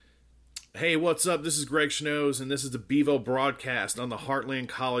Hey, what's up? This is Greg Schnos, and this is the Bevo broadcast on the Heartland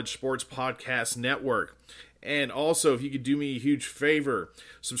College Sports Podcast Network. And also, if you could do me a huge favor,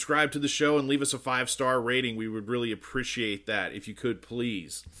 subscribe to the show and leave us a 5-star rating. We would really appreciate that if you could,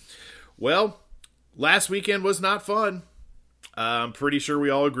 please. Well, last weekend was not fun. I'm pretty sure we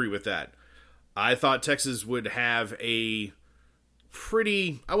all agree with that. I thought Texas would have a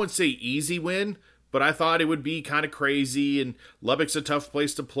pretty, I wouldn't say easy win, but I thought it would be kind of crazy, and Lubbock's a tough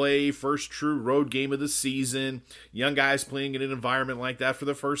place to play. First true road game of the season. Young guys playing in an environment like that for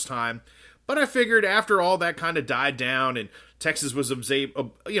the first time. But I figured after all that kind of died down, and Texas was, it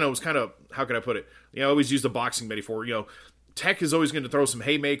was kind of, how can I put it? I always use the boxing metaphor. Tech is always going to throw some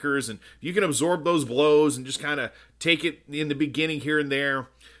haymakers, and if you can absorb those blows and just kind of take it in the beginning here and there,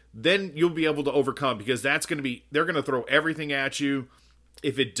 then you'll be able to overcome, because they're going to throw everything at you.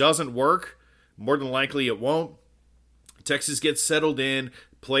 If it doesn't work, more than likely it won't. Texas gets settled in,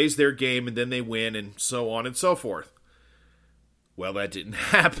 plays their game, and then they win, and so on and so forth. Well, that didn't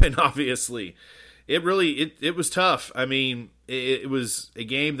happen, obviously. It was tough. I mean, it was a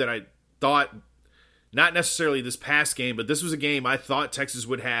game that I thought, not necessarily this past game, but this was a game I thought Texas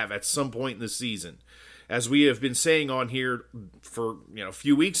would have at some point in the season. As we have been saying on here for a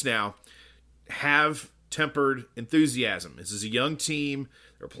few weeks now, have tempered enthusiasm. This is a young team.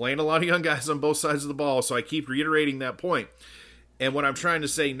 They're playing a lot of young guys on both sides of the ball, so I keep reiterating that point. And what I'm trying to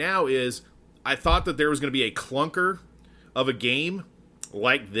say now is I thought that there was going to be a clunker of a game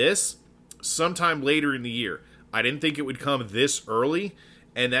like this sometime later in the year. I didn't think it would come this early,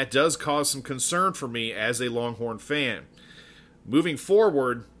 and that does cause some concern for me as a Longhorn fan. Moving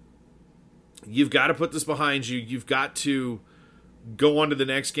forward, you've got to put this behind you. You've got to go on to the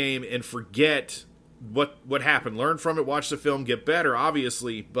next game and forget what happened. Learn from it, watch the film, get better,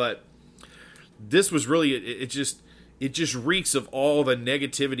 obviously, but this was really, it just reeks of all the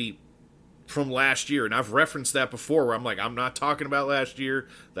negativity from last year. And I've referenced that before where I'm like, I'm not talking about last year.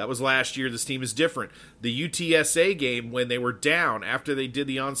 That was last year. This team is different. The UTSA game, when they were down after they did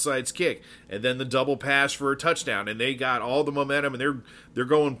the onside kick and then the double pass for a touchdown, and they got all the momentum, and they're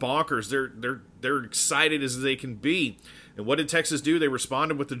going bonkers. They're excited as they can be. And what did Texas do? They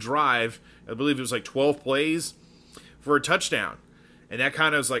responded with the drive. I believe it was like 12 plays for a touchdown. And that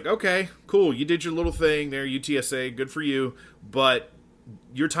kind of was like, okay, cool. You did your little thing there, UTSA. Good for you. But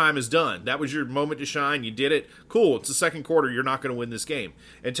your time is done. That was your moment to shine. You did it. Cool. It's the second quarter. You're not going to win this game.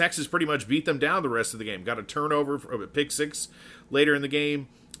 And Texas pretty much beat them down the rest of the game. Got a turnover, a pick six later in the game.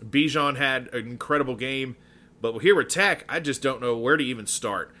 Bijan had an incredible game. But here at Tech, I just don't know where to even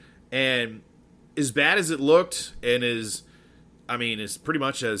start. And as bad as it looked, and as pretty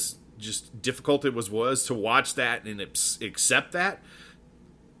much as just difficult it was to watch that and accept that,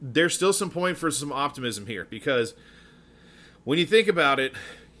 there's still some point for some optimism here, because when you think about it,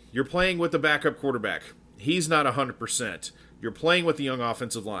 you're playing with the backup quarterback. He's not 100%. You're playing with the young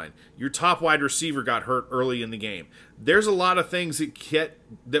offensive line. Your top wide receiver got hurt early in the game. There's a lot of things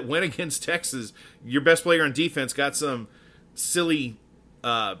that went against Texas. Your best player on defense got some silly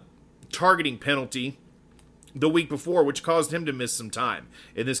targeting penalty the week before, which caused him to miss some time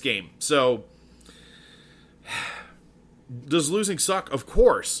in this game. So, does losing suck? Of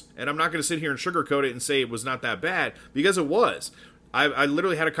course. And I'm not going to sit here and sugarcoat it and say it was not that bad, because it was. I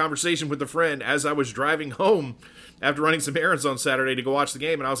literally had a conversation with a friend as I was driving home after running some errands on Saturday to go watch the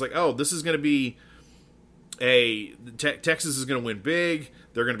game, and I was like, oh, this is going to be Texas is going to win big.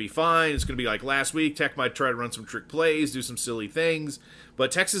 They're going to be fine. It's going to be like last week. Tech might try to run some trick plays, do some silly things.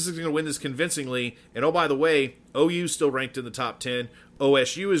 But Texas is going to win this convincingly. And oh, by the way, OU is still ranked in the top 10.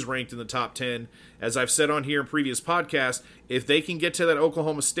 OSU is ranked in the top 10. As I've said on here in previous podcasts, if they can get to that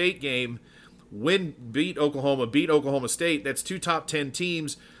Oklahoma State game, beat Oklahoma State, that's two top 10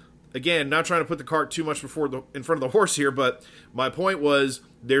 teams. Again, not trying to put the cart too much in front of the horse here, but my point was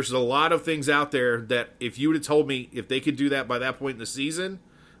there's a lot of things out there that if you would have told me if they could do that by that point in the season,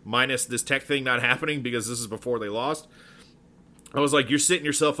 minus this Tech thing not happening because this is before they lost, I was like, you're setting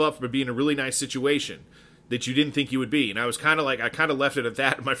yourself up for being a really nice situation that you didn't think you would be. And I was kind of like, I kind of left it at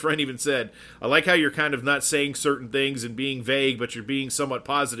that. My friend even said, I like how you're kind of not saying certain things and being vague, but you're being somewhat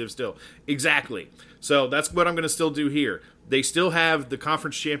positive still. Exactly. So that's what I'm going to still do here. They still have the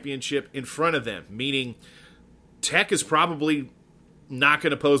conference championship in front of them, meaning Tech is probably not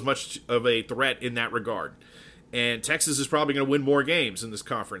going to pose much of a threat in that regard. And Texas is probably going to win more games in this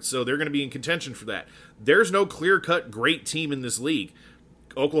conference, so they're going to be in contention for that. There's no clear-cut great team in this league.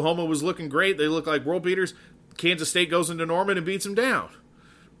 Oklahoma was looking great. They look like world beaters. Kansas State goes into Norman and beats them down,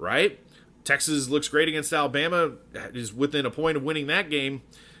 right? Texas looks great against Alabama, is within a point of winning that game.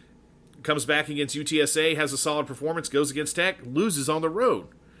 Comes back against UTSA, has a solid performance, goes against Tech, loses on the road.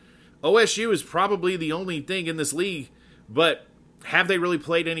 OSU is probably the only thing in this league, but have they really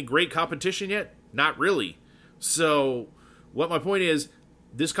played any great competition yet? Not really. So what my point is,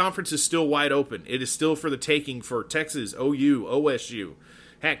 this conference is still wide open. It is still for the taking for Texas, OU, OSU,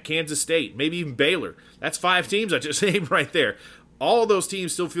 heck, Kansas State, maybe even Baylor. That's 5 teams I just named right there. All of those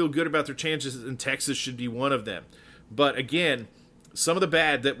teams still feel good about their chances, and Texas should be one of them. But again, some of the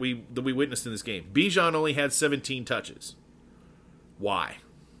bad that we witnessed in this game. Bijan only had 17 touches. Why?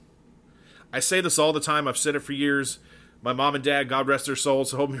 I say this all the time. I've said it for years. My mom and dad, God rest their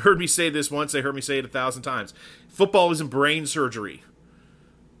souls, heard me say this once. They heard me say it 1,000 times. Football isn't brain surgery.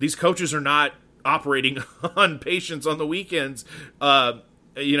 These coaches are not operating on patients on the weekends, or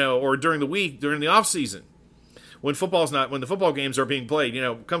during the week, during the off season. When the football games are being played,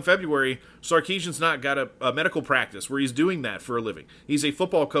 come February, Sarkisian's not got a medical practice where he's doing that for a living. He's a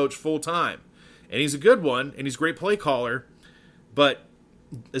football coach full time, and he's a good one, and he's a great play caller. But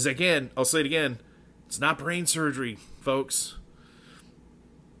I'll say it again, it's not brain surgery, folks.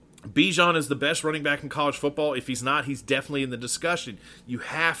 Bijan is the best running back in college football. If he's not, he's definitely in the discussion. You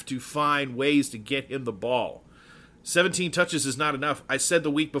have to find ways to get him the ball. 17 touches is not enough. I said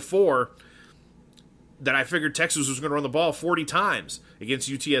the week before that I figured Texas was going to run the ball 40 times against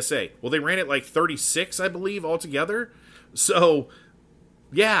UTSA. Well, they ran it like 36, I believe, altogether. So,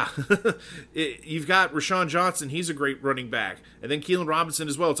 yeah, you've got Rashawn Johnson. He's a great running back. And then Keelan Robinson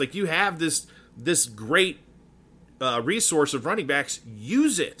as well. It's like you have this great resource of running backs.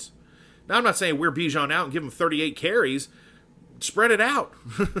 Use it. Now, I'm not saying wear Bijan out and give him 38 carries. Spread it out.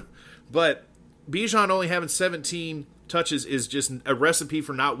 But Bijan only having 17 touches is just a recipe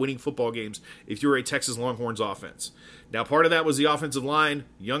for not winning football games if you're a Texas Longhorns offense. Now, part of that was the offensive line.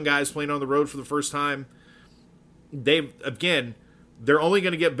 Young guys playing on the road for the first time. They're only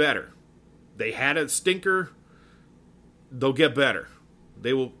going to get better. They had a stinker. They'll get better.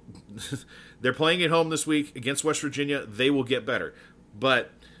 They will. They're playing at home this week against West Virginia. They will get better.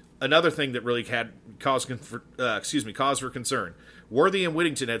 But another thing that really had cause for concern. Worthy and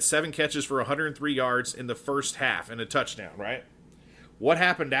Whittington had 7 catches for 103 yards in the first half and a touchdown, right? What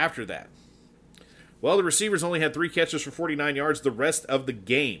happened after that? Well, the receivers only had 3 catches for 49 yards the rest of the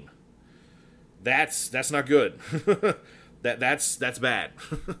game. That's not good. That's bad.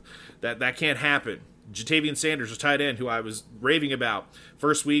 that can't happen. Jatavian Sanders was tight end, who I was raving about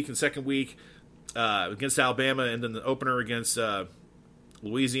first week and second week against Alabama, and then the opener against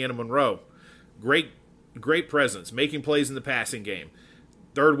Louisiana Monroe. Great presence, making plays in the passing game.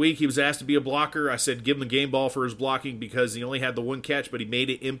 Third week, he was asked to be a blocker. I said give him the game ball for his blocking because he only had the 1 catch, but he made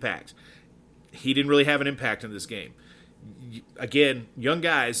it impact. He didn't really have an impact in this game. Again, young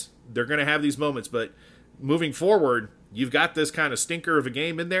guys, they're going to have these moments, but moving forward, you've got this kind of stinker of a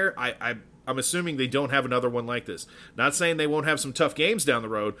game in there. I'm assuming they don't have another one like this. Not saying they won't have some tough games down the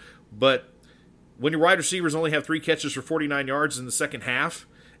road, but when your wide receivers only have 3 catches for 49 yards in the second half,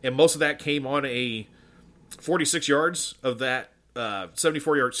 and most of that came on a 46 yards of that,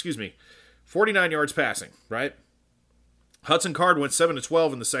 74 yards, 49 yards passing, right? Hudson Card went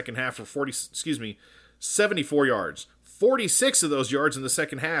 7-12 in the second half for 74 yards. 46 of those yards in the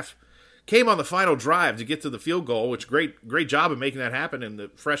second half came on the final drive to get to the field goal, which great job of making that happen, and the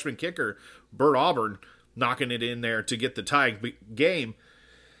freshman kicker, Bert Auburn, knocking it in there to get the tie game.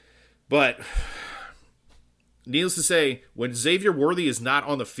 But needless to say, when Xavier Worthy is not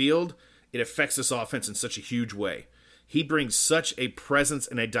on the field, it affects this offense in such a huge way. He brings such a presence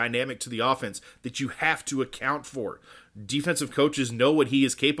and a dynamic to the offense that you have to account for. Defensive coaches know what he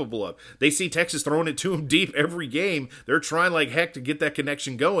is capable of. They see Texas throwing it to him deep every game. They're trying like heck to get that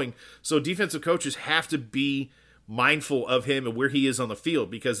connection going. So defensive coaches have to be mindful of him and where he is on the field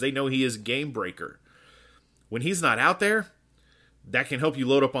because they know he is a game breaker. When he's not out there, that can help you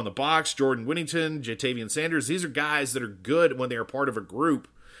load up on the box. Jordan Whittington, Jatavian Sanders, these are guys that are good when they are part of a group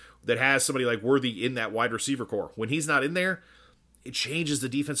that has somebody like Worthy in that wide receiver core. When he's not in there, it changes the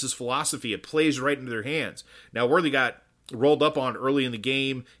defense's philosophy. It plays right into their hands. Now, Worthy got rolled up on early in the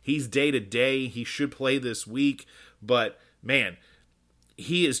game. He's day-to-day. He should play this week. But, man,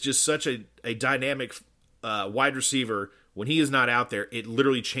 he is just such a dynamic wide receiver. When he is not out there, it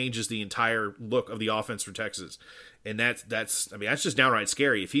literally changes the entire look of the offense for Texas. And that's just downright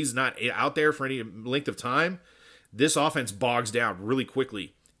scary. If he's not out there for any length of time, this offense bogs down really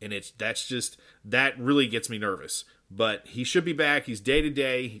quickly. And that really gets me nervous. But he should be back. He's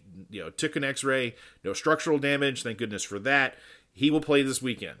day-to-day. Took an X-ray. No structural damage. Thank goodness for that. He will play this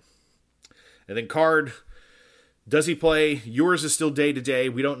weekend. And then Card, does he play? Yours is still day-to-day.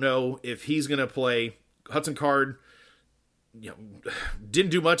 We don't know if he's going to play. Hudson Card didn't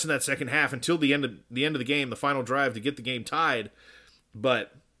do much in that second half until the end of the game, the final drive to get the game tied.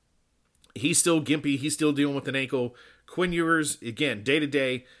 But He's still gimpy. He's still dealing with an ankle. Quinn Ewers, again, day to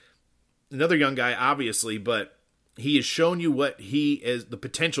day, another young guy, obviously, but he has shown you what he is, the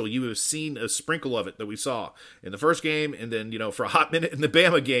potential. You have seen a sprinkle of it that we saw in the first game, and then, for a hot minute in the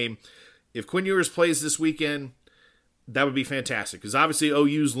Bama game. If Quinn Ewers plays this weekend, that would be fantastic, because obviously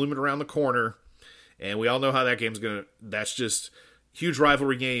OU's looming around the corner, and we all know how that game's going to, that's just huge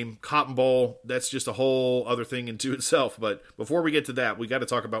rivalry game, Cotton Bowl, that's just a whole other thing into itself. But before we get to that, we got to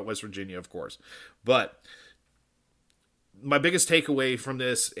talk about West Virginia, of course. But my biggest takeaway from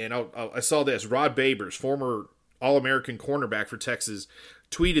this, and I saw this, Rod Babers, former All-American cornerback for Texas,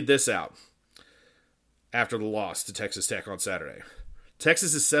 tweeted this out after the loss to Texas Tech on Saturday.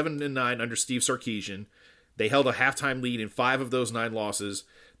 Texas is 7-9 under Steve Sarkisian. They held a halftime lead in 5 of those 9 losses.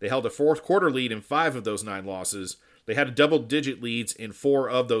 They held a fourth quarter lead in 5 of those 9 losses. They had a double-digit leads in 4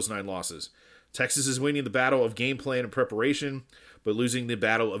 of those 9 losses. Texas is winning the battle of game plan and preparation, but losing the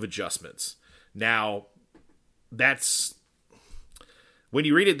battle of adjustments. Now, that's, when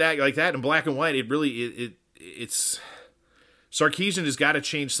you read it like that in black and white, it really, it's Sarkisian has got to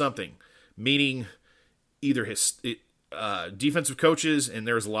change something, meaning either his defensive coaches, and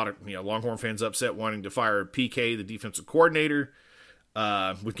there's a lot of Longhorn fans upset wanting to fire PK, the defensive coordinator,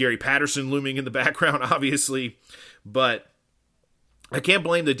 with Gary Patterson looming in the background, obviously. But I can't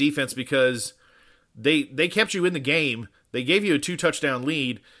blame the defense, because they kept you in the game. They gave you a 2-touchdown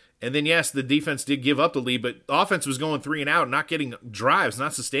lead, and then, yes, the defense did give up the lead, but the offense was going 3 and out, not getting drives,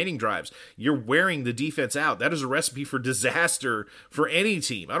 not sustaining drives. You're wearing the defense out. That is a recipe for disaster for any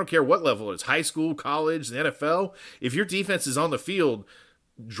team. I don't care what level it is, high school, college, the NFL. If your defense is on the field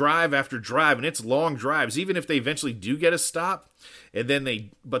drive after drive, and it's long drives, even if they eventually do get a stop, and then they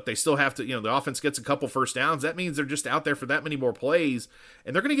still have to, the offense gets a couple first downs, that means they're just out there for that many more plays,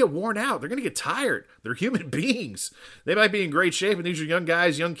 and they're going to get worn out. They're going to get tired. They're human beings. They might be in great shape, and these are young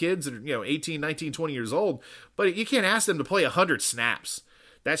guys, young kids that are, 18, 19, 20 years old, but you can't ask them to play 100 snaps.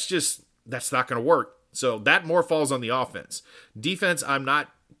 That's not going to work. So that more falls on the offense. Defense, I'm not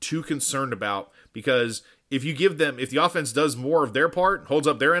too concerned about, because if the offense does more of their part, holds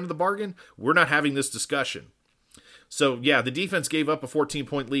up their end of the bargain, we're not having this discussion. So, yeah, the defense gave up a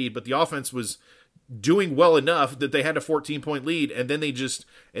 14-point lead, but the offense was doing well enough that they had a 14-point lead, and then they just,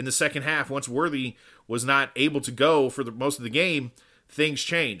 in the second half, once Worthy was not able to go for most of the game, things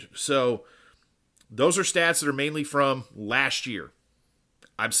changed. So, those are stats that are mainly from last year.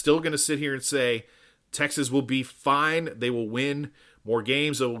 I'm still going to sit here and say Texas will be fine. They will win more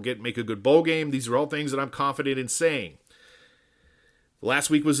games. They will make a good bowl game. These are all things that I'm confident in saying.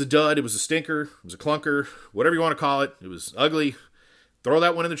 Last week was a dud. It was a stinker. It was a clunker. Whatever you want to call it. It was ugly. Throw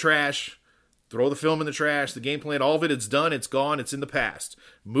that one in the trash. Throw the film in the trash. The game plan, all of it, it's done. It's gone. It's in the past.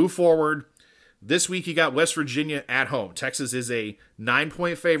 Move forward. This week you got West Virginia at home. Texas is a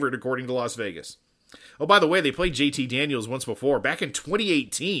 9-point favorite according to Las Vegas. Oh, by the way, they played JT Daniels once before, back in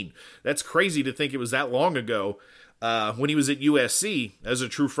 2018. That's crazy to think it was that long ago. When he was at USC as a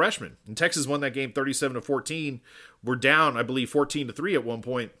true freshman. And Texas won that game 37-14. We're down, I believe, 14-3 at one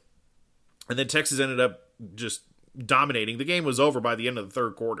point. And then Texas ended up just dominating. The game was over by the end of the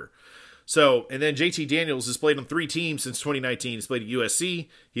third quarter. So, and then JT Daniels has played on 3 teams since 2019. He's played at USC,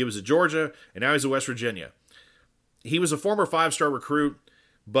 he was at Georgia, and now he's at West Virginia. He was a former 5-star recruit,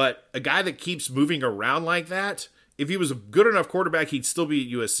 but a guy that keeps moving around like that, if he was a good enough quarterback, he'd still be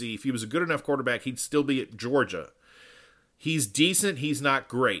at USC. If he was a good enough quarterback, he'd still be at Georgia. He's decent. He's not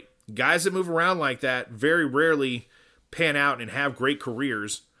great. Guys that move around like that very rarely pan out and have great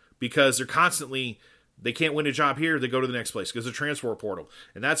careers, because they're constantly, they can't win a job here, they go to the next place because of the transfer portal.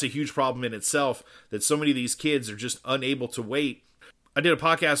 And that's a huge problem in itself, that so many of these kids are just unable to wait. I did a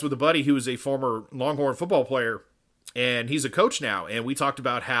podcast with a buddy who was a former Longhorn football player, and he's a coach now. And we talked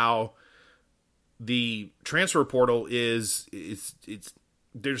about how the transfer portal it's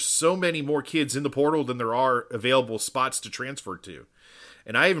there's so many more kids in the portal than there are available spots to transfer to.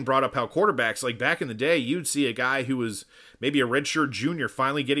 And I even brought up how quarterbacks, like back in the day, you'd see a guy who was maybe a redshirt junior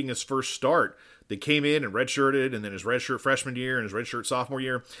finally getting his first start that came in and redshirted, and then his redshirt freshman year and his redshirt sophomore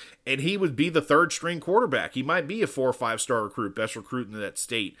year, and he would be the third string quarterback. He might be a 4 or 5-star recruit, best recruit in that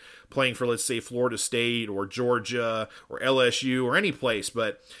state, playing for, let's say, Florida State or Georgia or LSU or any place.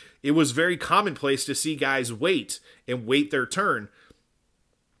 But it was very commonplace to see guys wait their turn.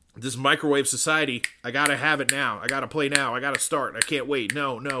 This microwave society, I got to have it now. I got to play now. I got to start. I can't wait.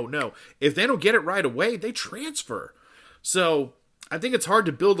 No. If they don't get it right away, they transfer. So I think it's hard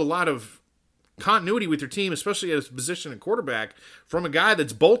to build a lot of continuity with your team, especially at his position at quarterback, from a guy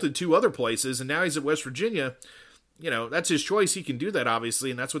that's bolted 2 other places, and now he's at West Virginia. That's his choice. He can do that,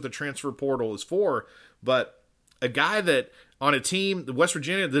 obviously, and that's what the transfer portal is for. But a guy that on a team, West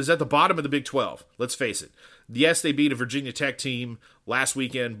Virginia, that's at the bottom of the Big 12. Let's face it. Yes, they beat a Virginia Tech team last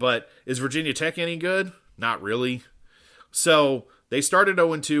weekend, but is Virginia Tech any good? Not really. So they started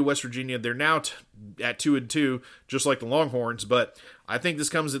 0-2, West Virginia. They're now at 2-2, just like the Longhorns. But I think this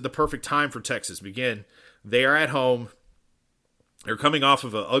comes at the perfect time for Texas. Again, they are at home. They're coming off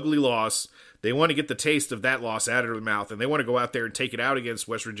of an ugly loss. They want to get the taste of that loss out of their mouth, and they want to go out there and take it out against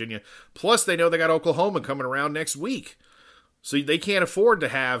West Virginia. Plus, they know they got Oklahoma coming around next week. So they can't afford to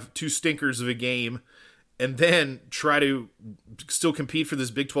have two stinkers of a game and then try to still compete for this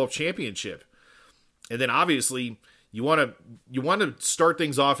Big 12 championship. And then obviously you want to start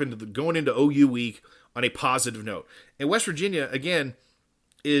things off into going into OU week on a positive note. And West Virginia again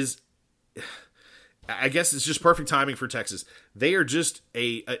is, I guess it's just perfect timing for Texas. They are just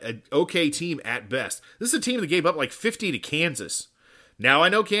a okay team at best. This is a team that gave up like 50 to Kansas. Now I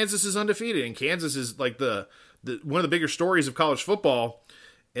know Kansas is undefeated, and Kansas is like the one of the bigger stories of college football.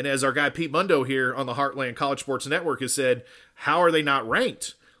 And as our guy Pete Mundo here on the Heartland College Sports Network has said, how are they not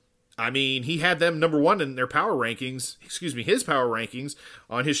ranked? I mean, he had them number one in their power rankings, his power rankings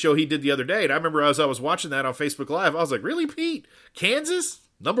on his show he did the other day. And I remember as I was watching that on Facebook Live, I was like, really, Pete? Kansas?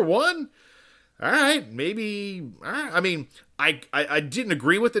 Number one? All right, maybe. All right. I mean, I didn't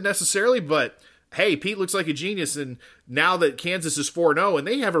agree with it necessarily, but hey, Pete looks like a genius. And now that Kansas is 4-0 and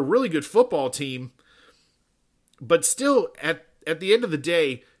they have a really good football team, but still at the end of the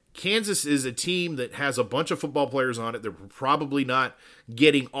day, Kansas is a team that has a bunch of football players on it. They're probably not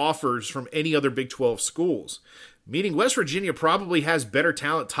getting offers from any other Big 12 schools. Meaning West Virginia probably has better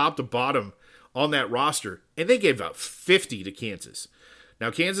talent top to bottom on that roster. And they gave out 50 to Kansas.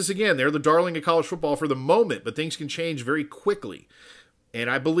 Now Kansas, again, they're the darling of college football for the moment, but things can change very quickly. And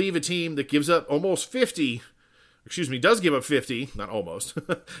I believe a team that gives up almost 50, does give up 50, not almost,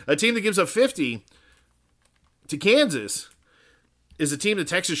 a team that gives up 50 to Kansas is a team that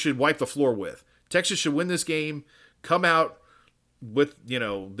Texas should wipe the floor with. Texas should win this game, come out with,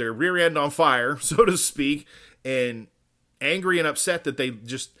 their rear end on fire, so to speak, and angry and upset that they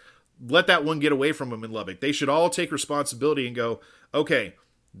just let that one get away from them in Lubbock. They should all take responsibility and go, okay,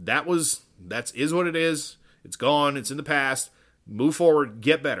 that is what it is. It's gone. It's in the past. Move forward.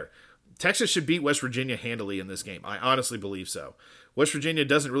 Get better. Texas should beat West Virginia handily in this game. I honestly believe so. West Virginia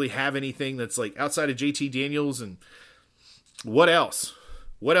doesn't really have anything that's like outside of JT Daniels, and what else?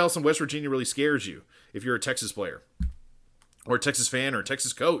 What else in West Virginia really scares you if you're a Texas player or a Texas fan or a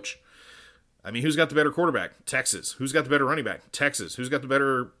Texas coach? I mean, who's got the better quarterback? Texas. Who's got the better running back? Texas. Who's got the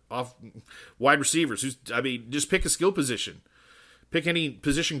better wide receivers? Just pick a skill position. Pick any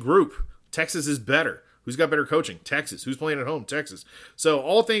position group. Texas is better. Who's got better coaching? Texas. Who's playing at home? Texas. So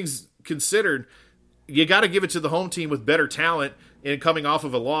all things considered, you got to give it to the home team with better talent and coming off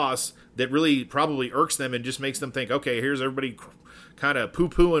of a loss that really probably irks them and just makes them think, okay, here's everybody kind of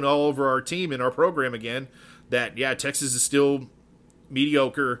poo-pooing all over our team and our program again, that, yeah, Texas is still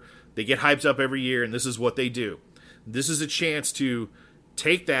mediocre. They get hyped up every year, and this is what they do. This is a chance to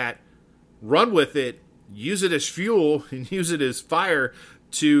take that, run with it, use it as fuel, and use it as fire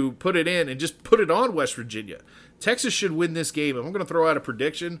to put it in and just put it on West Virginia. Texas should win this game. If I'm going to throw out a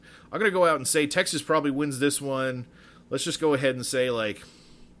prediction, I'm going to go out and say Texas probably wins this one. Let's just go ahead and say,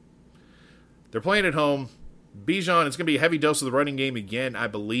 they're playing at home. Bijan, it's going to be a heavy dose of the running game again, I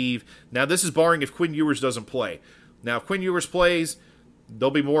believe. Now, this is barring if Quinn Ewers doesn't play. Now, if Quinn Ewers plays,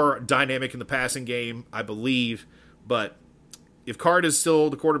 they'll be more dynamic in the passing game, I believe. But if Card is still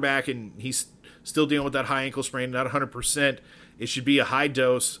the quarterback and he's still dealing with that high ankle sprain, not 100%, it should be a high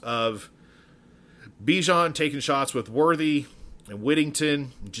dose of Bijan taking shots with Worthy and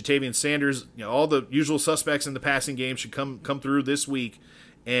Whittington, Jatavian Sanders. All the usual suspects in the passing game should come through this week.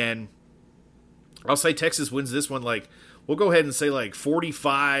 And I'll say Texas wins this one. We'll go ahead and say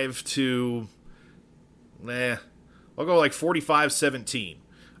 45 to, I'll go 45-17.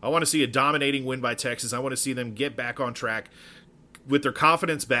 I want to see a dominating win by Texas. I want to see them get back on track with their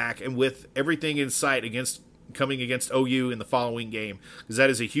confidence back and with everything in sight coming against OU in the following game, because that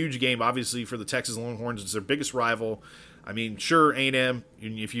is a huge game, obviously, for the Texas Longhorns. It's their biggest rival. I mean, sure, A&M,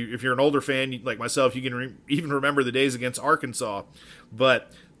 if you're an older fan like myself, you can even remember the days against Arkansas,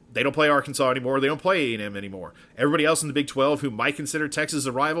 but they don't play Arkansas anymore. They don't play A&M anymore. Everybody else in the Big 12 who might consider Texas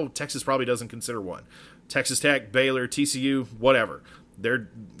a rival, Texas probably doesn't consider one. Texas Tech, Baylor, TCU, whatever. They're,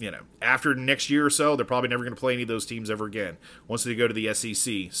 after next year or so, they're probably never going to play any of those teams ever again once they go to the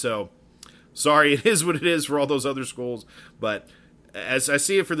SEC. So, sorry, it is what it is for all those other schools. But as I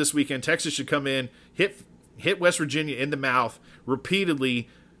see it for this weekend, Texas should come in, hit West Virginia in the mouth repeatedly,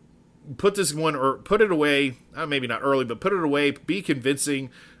 put this one or put it away, maybe not early, but put it away, be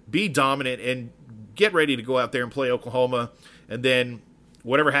convincing, be dominant, and get ready to go out there and play Oklahoma, and then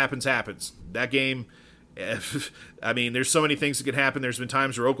whatever happens, happens. That game, I mean, there's so many things that could happen. There's been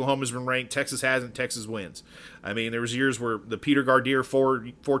times where Oklahoma's been ranked, Texas hasn't, Texas wins. I mean, there was years where the Peter Gardier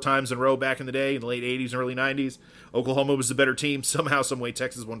four times in a row back in the day, in the late 80s and early 90s, Oklahoma was the better team. Somehow, some way,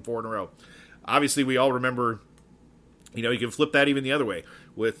 Texas won 4 in a row. Obviously, we all remember, you can flip that even the other way.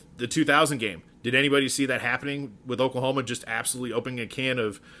 With the 2000 game, did anybody see that happening with Oklahoma just absolutely opening a can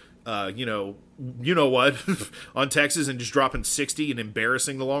of, what, on Texas and just dropping 60 and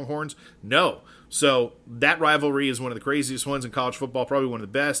embarrassing the Longhorns? No. So that rivalry is one of the craziest ones in college football, probably one of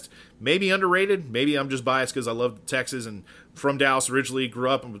the best. Maybe underrated. Maybe I'm just biased because I love Texas and from Dallas originally, grew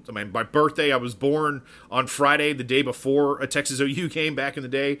up. I mean, my birthday, I was born on Friday, the day before a Texas OU game back in the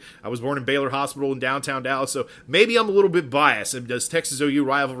day. I was born in Baylor Hospital in downtown Dallas, so maybe I'm a little bit biased. Does Texas OU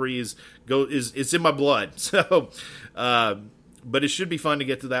rivalry is in my blood. So, but it should be fun to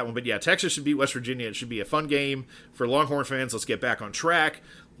get to that one. But yeah, Texas should beat West Virginia. It should be a fun game for Longhorn fans. Let's get back on track.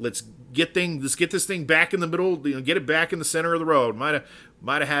 Let's get this thing back in the middle. Get it back in the center of the road. Might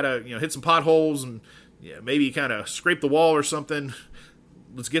have had a hit some potholes and maybe kind of scrape the wall or something.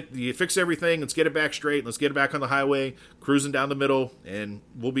 Let's fix everything. Let's get it back straight. Let's get it back on the highway, cruising down the middle, and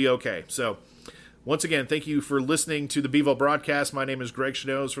we'll be okay. So, once again, thank you for listening to the Bevo broadcast. My name is Greg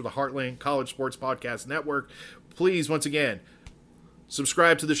Schnos for the Heartland College Sports Podcast Network. Please, once again,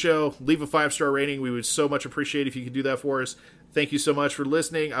 subscribe to the show. Leave a 5-star rating. We would so much appreciate if you could do that for us. Thank you so much for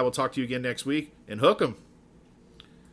listening. I will talk to you again next week, and hook 'em.